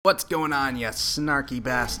What's going on, you snarky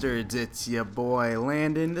bastards? It's your boy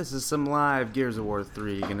Landon. This is some live Gears of War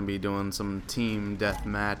 3. Gonna be doing some team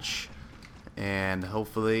deathmatch, and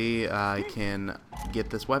hopefully I can get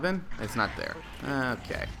this weapon. It's not there.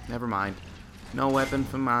 Okay, never mind. No weapon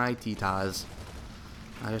for my Titas.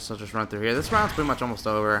 I guess I'll just run through here. This round's pretty much almost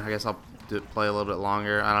over. I guess I'll play a little bit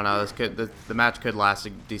longer. I don't know. The match could last a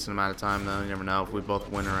decent amount of time though. You never know if we both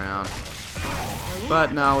win a round.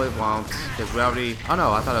 But no, it won't, because we already... Oh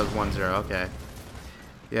no, I thought it was 1-0, okay.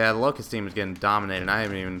 Yeah, the Locust team is getting dominated. I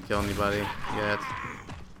haven't even killed anybody yet.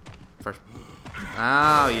 First...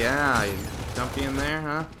 Oh, yeah, you dumped in there,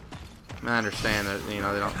 huh? I understand that, you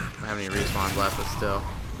know, they don't have any respawns left, but still.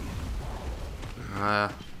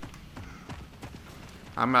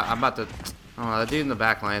 I'm about to... Oh, the dude in the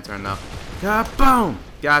back lantern, though. Boom!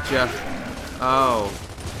 Gotcha. Oh,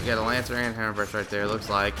 we got a lancer and hammerburst right there, looks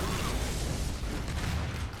like.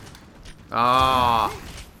 Oh,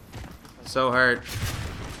 so hurt.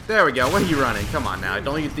 There we go. What are you running? Come on now.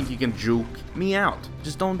 Don't you think you can juke me out?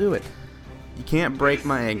 Just don't do it. You can't break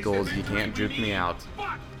my ankles. You can't juke me out.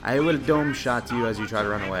 I will dome shot you as you try to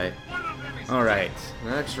run away. Alright.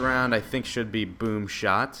 The next round I think should be boom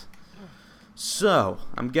shot. So,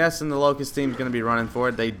 I'm guessing the Locust team's going to be running for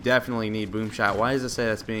it. They definitely need boom shot. Why does it say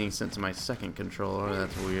that's being sent to my second controller?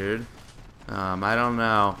 That's weird. I don't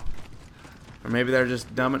know. Or maybe they're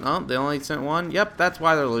just dumbing. Oh, they only sent one? Yep, that's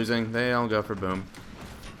why they're losing. They don't go for boom.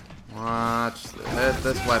 Watch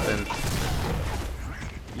this weapon.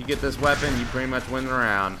 You get this weapon, you pretty much win the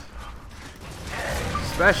round.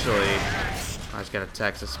 Especially, I just got a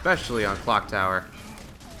text, especially on Clock Tower.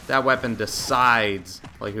 That weapon decides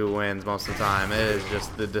like who wins most of the time. It is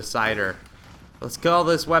just the decider. Let's call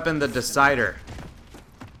this weapon the decider.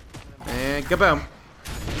 And kaboom.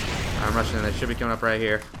 I'm rushing in. They should be coming up right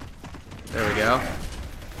here. There we go.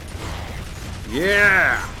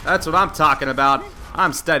 Yeah! That's what I'm talking about.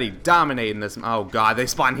 I'm steady dominating this. Oh god, they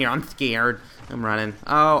spawn here. I'm scared. I'm running.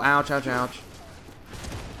 Oh, ouch, ouch, ouch.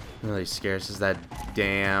 Really scared. This is that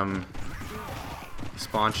damn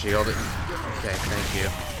spawn shield. Okay, thank you.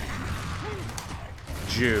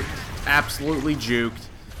 Juked. Absolutely juked.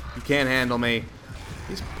 You can't handle me.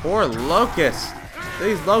 These poor locusts.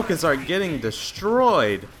 These locusts are getting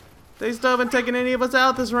destroyed. They still haven't taken any of us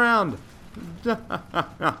out this round.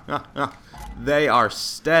 They are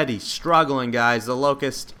steady struggling, guys. The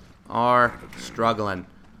Locusts are struggling.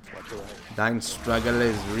 Thine struggle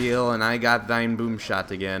is real, and I got thine boom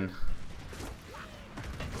shot again.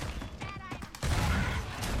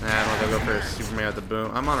 I'm gonna go for a Superman with the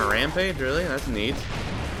boom. I'm on a rampage, really? That's neat.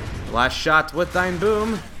 Last shot with thine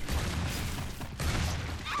boom.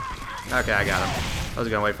 Okay, I got him. I was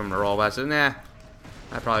gonna wait for him to roll, but I said, nah.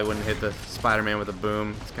 I probably wouldn't hit the Spider-Man with a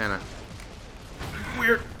boom. It's kind of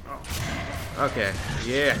weird. Oh. Okay.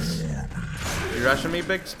 Yes. You rushing me,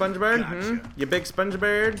 big sponge bird? Hmm? You big sponge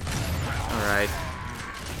bird? Alright.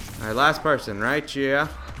 Alright, last person, right? Yeah.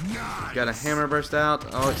 Got a hammer burst out.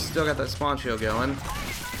 Oh, it's still got that spawn shield going.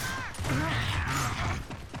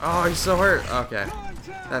 Oh, he's so hurt. Okay.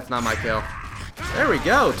 That's not my kill. There we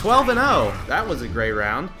go. 12-0. That was a great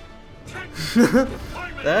round.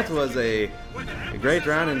 That was a great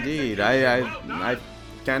round indeed. I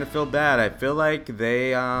kind of feel bad. I feel like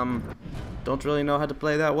they don't really know how to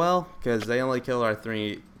play that well, because they only killed our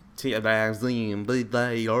they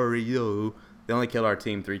only killed our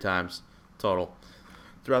team 3 times total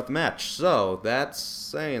throughout the match. So that's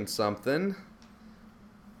saying something.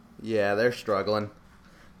 Yeah, they're struggling.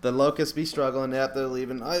 The Locusts be struggling. Yep, they're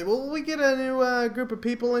leaving. Will we get a new group of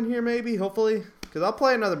people in here maybe? Hopefully. Because I'll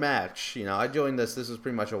play another match. You know, I joined this. This is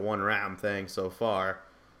pretty much a 1-round thing so far.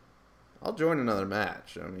 I'll join another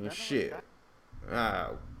match. I mean, shit.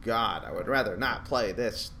 Oh, God. I would rather not play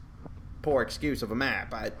this poor excuse of a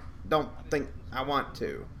map. I don't think I want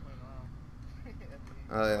to.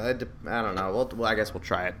 I don't know. Well, I guess we'll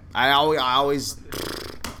try it. I always...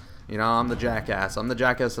 You know, I'm the jackass. I'm the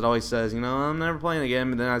jackass that always says, you know, I'm never playing again.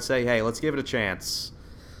 But then I say, hey, let's give it a chance.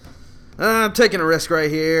 I'm taking a risk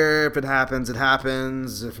right here. If it happens, it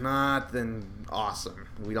happens. If not, then awesome.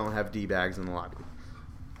 We don't have D-bags in the lobby.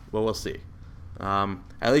 Well, we'll see.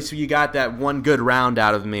 At least you got that one good round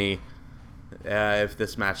out of me if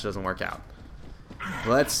this match doesn't work out.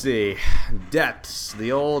 Let's see. Depths.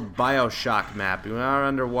 The old Bioshock map. We are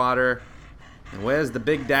underwater. And where's the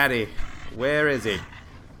Big Daddy? Where is he?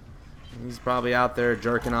 He's probably out there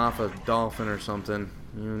jerking off a dolphin or something.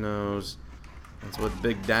 Who knows? That's what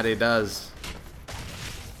Big Daddy does.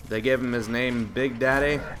 They gave him his name Big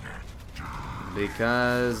Daddy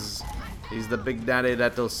because he's the Big Daddy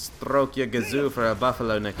that'll stroke your gazoo for a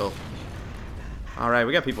buffalo nickel. Alright,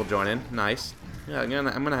 we got people joining. Nice. Yeah,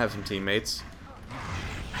 I'm gonna have some teammates.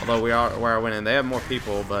 Although we are winning. They have more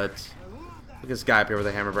people, but look at this guy up here with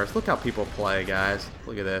a hammer burst. Look how people play, guys.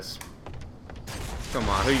 Look at this. Come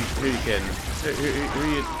on, who you kidding?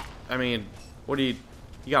 Who you? I mean, what do you?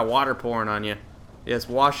 You got water pouring on you. Yes,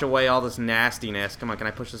 wash away all this nastiness. Come on, can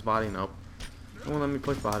I push this body? Nope. Don't let me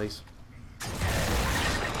push bodies.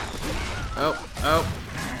 Oh.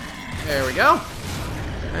 There we go.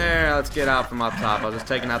 There, let's get out from up top. I was just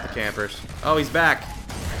taking out the campers. Oh, he's back.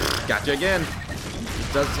 Gotcha again.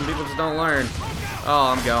 Some people just don't learn.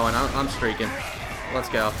 Oh, I'm going. I'm streaking. Let's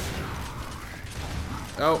go.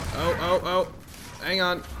 Oh. Hang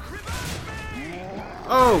on.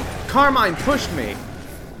 Oh, Carmine pushed me.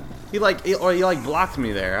 He blocked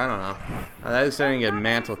me there. I don't know. I was starting to get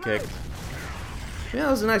mantle kicked. Yeah,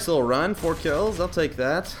 that was a nice little run. 4 kills. I'll take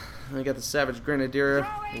that. I got the Savage Grenadier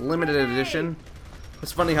limited edition.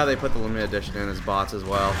 It's funny how they put the limited edition in his bots as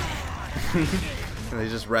well. And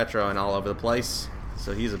he's just retro and all over the place.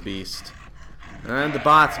 So he's a beast. And the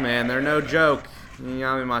bots, man, they're no joke.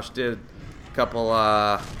 Yamimash did a couple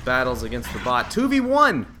battles against the bot.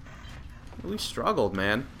 2v1! We struggled,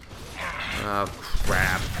 man. Oh,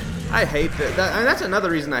 crap. I hate that. And that's another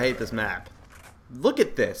reason I hate this map. Look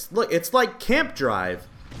at this. Look, it's like Camp Drive.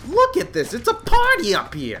 Look at this. It's a party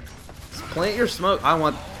up here. Just plant your smoke.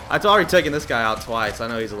 I've already taken this guy out twice. I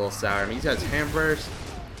know he's a little sour. I mean, he's got his hammers.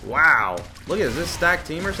 Wow. Look at this. Is this stacked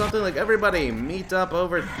team or something? Like, everybody meet up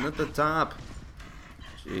over at the top.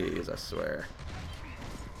 Jeez, I swear.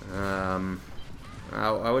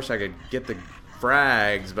 I wish I could get the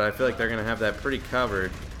frags, but I feel like they're going to have that pretty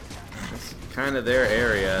covered. It's kind of their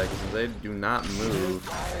area, because they do not move.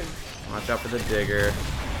 Watch out for the digger.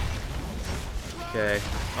 Okay.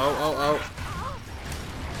 Oh.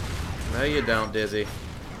 No, you don't, Dizzy.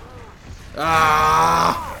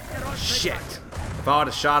 Ah! Shit. If I would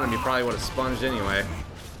have shot him, he probably would have sponged anyway.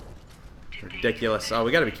 Ridiculous. Oh,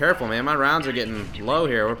 we gotta be careful, man. My rounds are getting low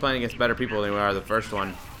here. We're playing against better people than we are the first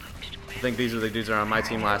one. I think these are the dudes that are on my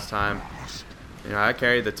team last time. You know, I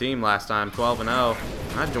carried the team last time, 12-0.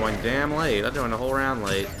 I joined damn late. I joined the whole round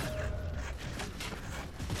late.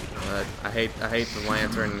 But I hate the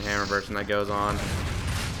lantern and hammer bursting that goes on.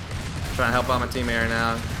 I'm trying to help out my teammate right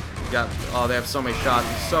now. They have so many shots.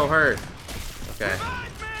 He's so hurt. Okay.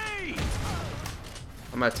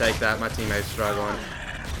 I'm gonna take that. My teammate's struggling.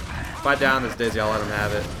 If I down this Dizzy, I'll let him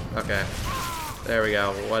have it. Okay. There we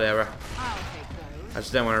go. Whatever. I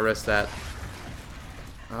just didn't want to risk that.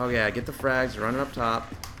 Oh yeah, get the frags. Running up top.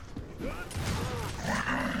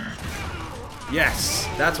 Yes,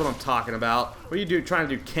 that's what I'm talking about. What are you trying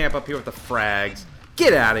to do camp up here with the frags?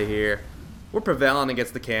 Get out of here. We're prevailing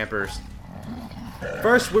against the campers.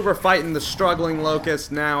 First we were fighting the struggling Locust,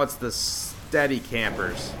 now it's the steady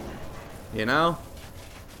campers. You know?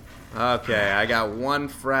 Okay, I got 1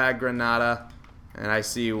 frag Granada, and I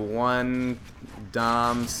see 1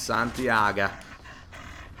 Dom Santiago.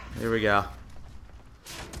 Here we go.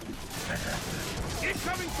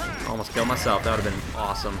 Almost killed myself. That would have been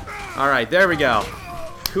awesome. Alright, there we go.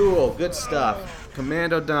 Cool. Good stuff.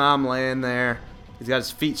 Commando Dom laying there. He's got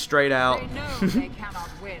his feet straight out.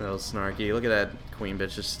 Little snarky. Look at that queen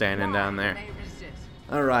bitch just standing down there.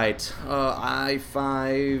 Alright.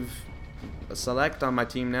 I5 select on my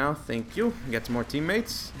team now. Thank you. Get some more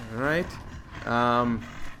teammates. Alright.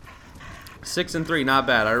 6-3. Not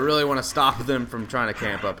bad. I really want to stop them from trying to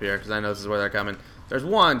camp up here because I know this is where they're coming. There's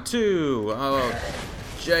 1, 2. Oh,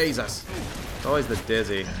 Jesus. It's always the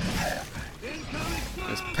Dizzy.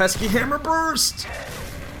 This pesky hammer burst.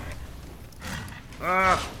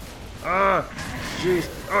 Jeez. Oh,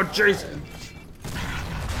 jeez.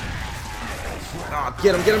 Oh,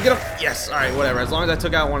 get him. Yes. All right, whatever. As long as I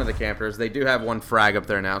took out one of the campers. They do have 1 frag up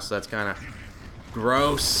there now, so that's kind of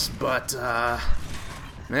gross. But,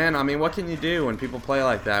 man, I mean, what can you do when people play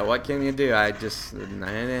like that? What can you do? I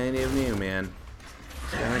ain't even you, man.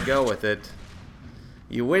 Gonna go with it.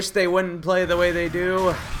 You wish they wouldn't play the way they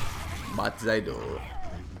do, but they do.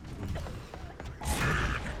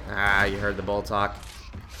 Ah, you heard the bull talk.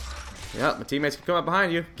 Yep, my teammates can come up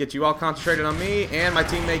behind you, get you all concentrated on me, and my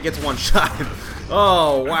teammate gets 1 shot.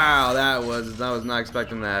 Oh wow, I was not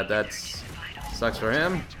expecting that. That sucks for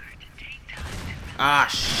him. Ah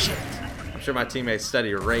shit. I'm sure my teammate's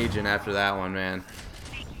steady raging after that one, man.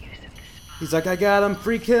 He's like, I got him,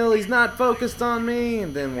 free kill, he's not focused on me,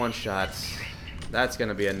 and then 1 shot. That's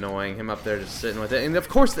gonna be annoying, him up there just sitting with it. And of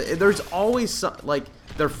course, there's always some, like,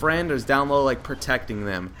 their friend is down low, like, protecting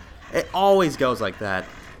them. It always goes like that.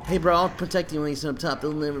 Hey bro, I'll protect you when you sit up top,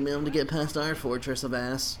 they'll never be able to get past our fortress of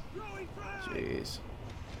ass. Jeez.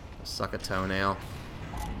 Suck a toenail.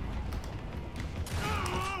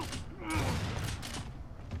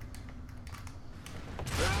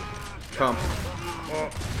 come. Oh.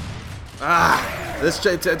 Ah,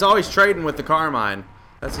 it's always trading with the Carmine.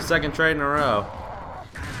 That's the second trade in a row.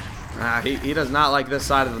 Ah, he does not like this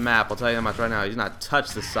side of the map. I'll tell you that much right now. He's not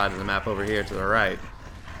touched this side of the map over here to the right.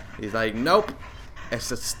 He's like, nope.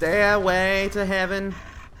 It's a stairway to heaven.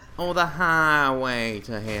 Oh, the highway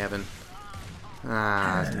to heaven.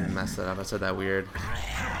 Ah, I messed that up. I said that weird.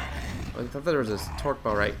 I thought there was this torque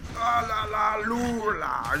bow right.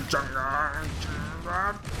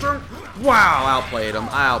 Wow, outplayed him.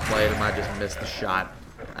 I outplayed him. I just missed the shot.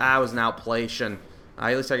 That was an outplation.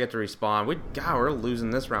 At least I get to respawn. God, we're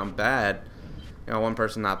losing this round bad. You know, one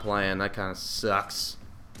person not playing. That kind of sucks.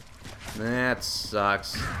 That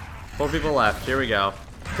sucks. 4 people left. Here we go.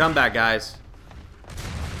 Come back, guys.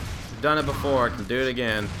 We've done it before. Can do it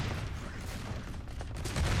again.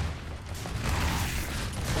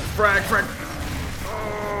 Frag, frag.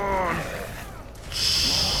 Oh,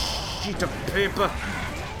 sheet of paper.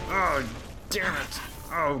 Oh, damn it.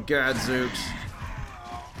 Oh, God, Zooks.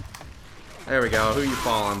 There we go. Who you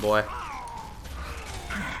following, boy?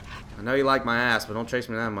 I know you like my ass, but don't chase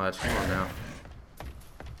me that much. Come on now.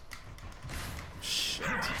 Shit.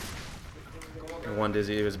 The one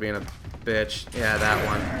Dizzy was being a bitch. Yeah, that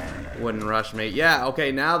one wouldn't rush me. Yeah,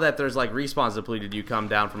 okay, now that there's like respawns depleted, you come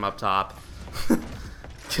down from up top.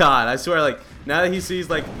 God, I swear, like, now that he sees,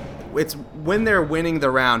 like, it's when they're winning the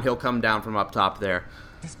round, he'll come down from up top there.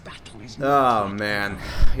 Oh, man.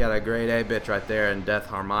 You got a grade A bitch right there in Death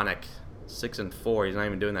Harmonic. 6 and 4. He's not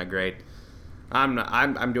even doing that great.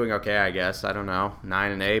 I'm doing okay, I guess. I don't know.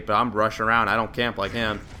 9 and 8, but I'm rushing around. I don't camp like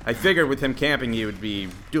him. I figured with him camping, he would be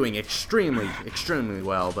doing extremely, extremely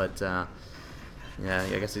well, but, yeah,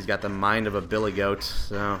 I guess he's got the mind of a billy goat,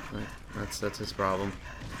 so that's his problem.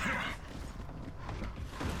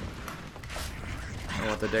 I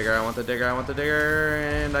want the digger, I want the digger, I want the digger,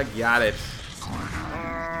 and I got it.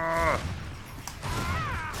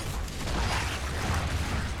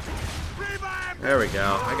 There we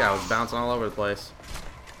go. That guy was bouncing all over the place.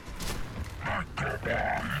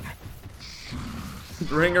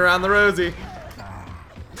 Ring around the rosy.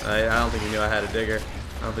 I don't think he knew I had a digger.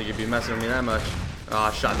 I don't think he'd be messing with me that much. Oh,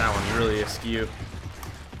 I shot that one really askew.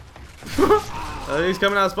 He's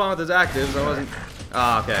coming out of spawn with his actives. I wasn't...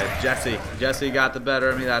 Oh, okay. Jesse got the better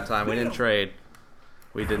of me that time. We didn't trade.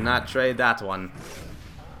 We did not trade that one.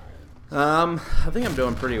 I think I'm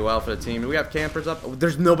doing pretty well for the team. Do we have campers up? Oh,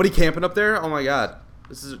 there's nobody camping up there? Oh my god.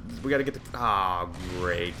 We gotta get the... Oh,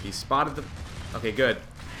 great. He spotted the... Okay, good.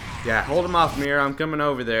 Yeah, hold him off, Mira. I'm coming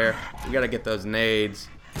over there. We gotta get those nades.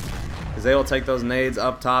 Because they will take those nades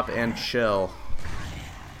up top and chill.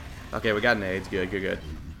 Okay, we got nades. Good, good, good.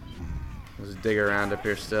 Let's dig around up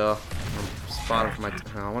here still. Spot him for my...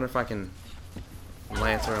 I wonder if I can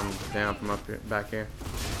lancer him down from up here, back here.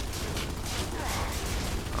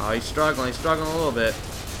 Oh, he's struggling a little bit.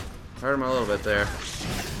 Hurt him a little bit there.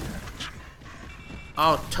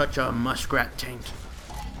 I'll touch a muskrat tank.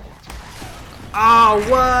 Oh,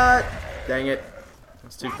 what? Dang it. I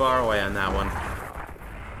was too far away on that one.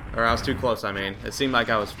 Or I was too close, I mean. It seemed like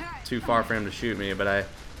I was too far for him to shoot me, but I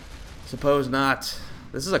suppose not.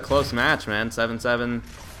 This is a close match, man. 7-7.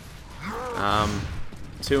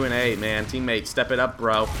 2 and 8, man. Teammate, step it up,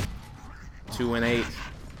 bro. 2 and 8.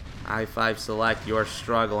 I5 select, you're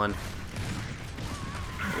struggling.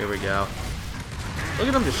 Here we go. Look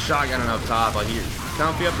at him just shotgunning up top. Like, you're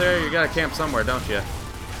comfy up there, you gotta camp somewhere, don't you?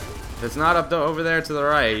 If it's not up over there to the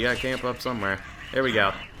right, you gotta camp up somewhere. Here we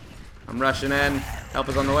go. I'm rushing in. Help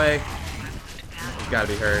is on the way. He's gotta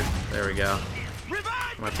be hurt. There we go.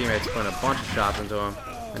 My teammate's putting a bunch of shots into him.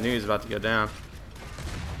 I knew he was about to go down.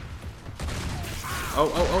 Oh.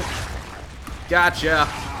 Gotcha.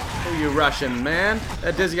 Who you rushing, man?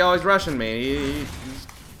 That Dizzy always rushing me. He's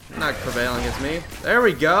not prevailing against me. There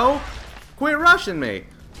we go. Quit rushing me.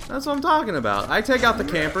 That's what I'm talking about. I take out the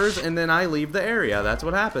campers and then I leave the area. That's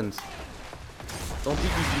what happens. Don't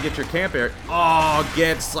think you can get your camp area. Oh,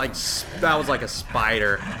 gets like... That was like a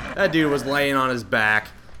spider. That dude was laying on his back.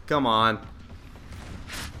 Come on.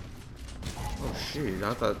 Oh, shoot.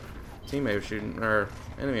 I thought teammate was shooting... Or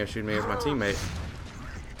enemy was shooting me as my teammate.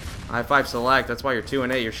 I5 select, that's why you're 2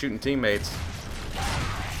 and 8, you're shooting teammates.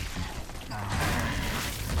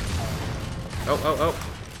 Oh.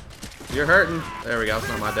 You're hurting. There we go, it's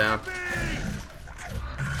not my down.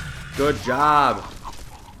 Good job.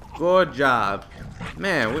 Good job.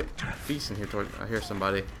 Man, we feasting here toward... I hear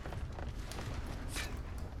somebody.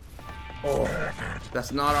 Oh,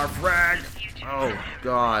 that's not our frag. Oh,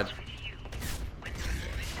 God.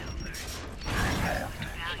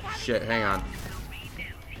 Shit, hang on.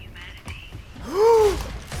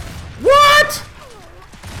 What?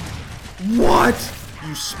 What?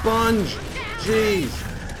 You sponge! Jeez!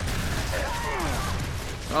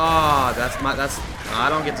 Oh, I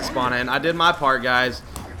don't get to spawn in. I did my part, guys.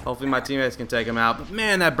 Hopefully my teammates can take him out. But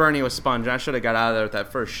man, that Bernie was sponging. I should have got out of there with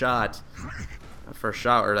that first shot. That first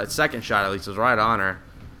shot, or that second shot at least, was right on her.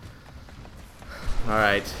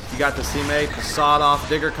 Alright, you got the teammate, the sawed-off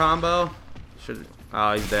digger combo.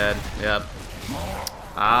 Oh, he's dead. Yep.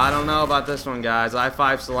 I don't know about this one, guys.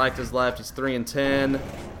 I5 select is left. He's 3 and 10.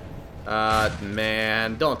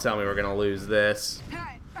 Man, don't tell me we're gonna lose this.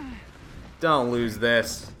 Don't lose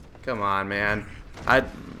this. Come on, man.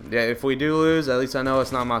 Yeah, if we do lose, at least I know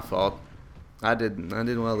it's not my fault. I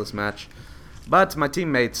did well this match. But my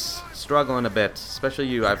teammates struggling a bit, especially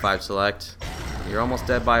you, I5 select. You're almost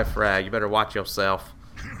dead by a frag. You better watch yourself.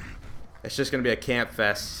 It's just gonna be a camp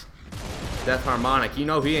fest. Death Harmonic, you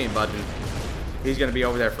know he ain't budging. He's gonna be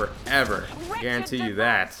over there forever. Guarantee you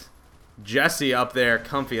that. Jesse up there,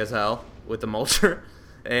 comfy as hell with the mulcher.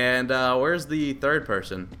 And where's the third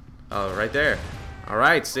person? Oh, right there. All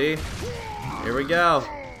right, see, here we go.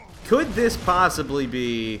 Could this possibly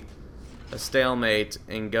be a stalemate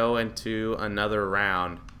and go into another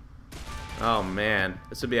round? Oh man,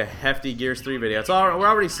 this would be a hefty Gears 3 video. We're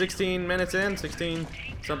already 16 minutes in, 16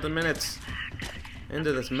 something minutes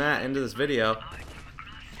into this video.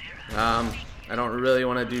 I don't really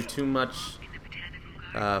want to do too much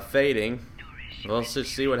fading. Let's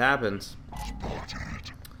just see what happens.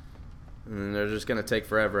 And they're just gonna take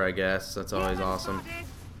forever, I guess. That's always awesome.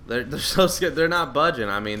 They're so scared. They're not budging.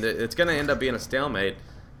 I mean, it's gonna end up being a stalemate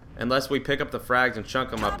unless we pick up the frags and chunk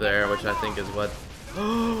them up there, which I think is what.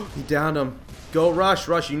 Oh, he downed him. Go rush,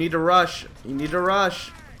 rush. You need to rush. You need to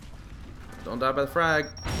rush. Don't die by the frag.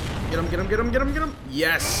 Get him, get him, get him, get him, get him.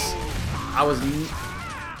 Yes.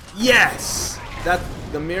 Yes. That's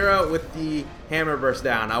the Mira with the hammer burst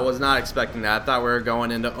down. I was not expecting that. I thought we were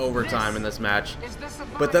going into overtime in this match.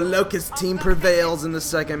 But the Locust team prevails in the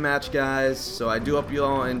second match, guys. So I do hope you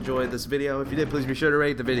all enjoyed this video. If you did, please be sure to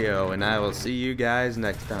rate the video. And I will see you guys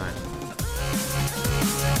next time.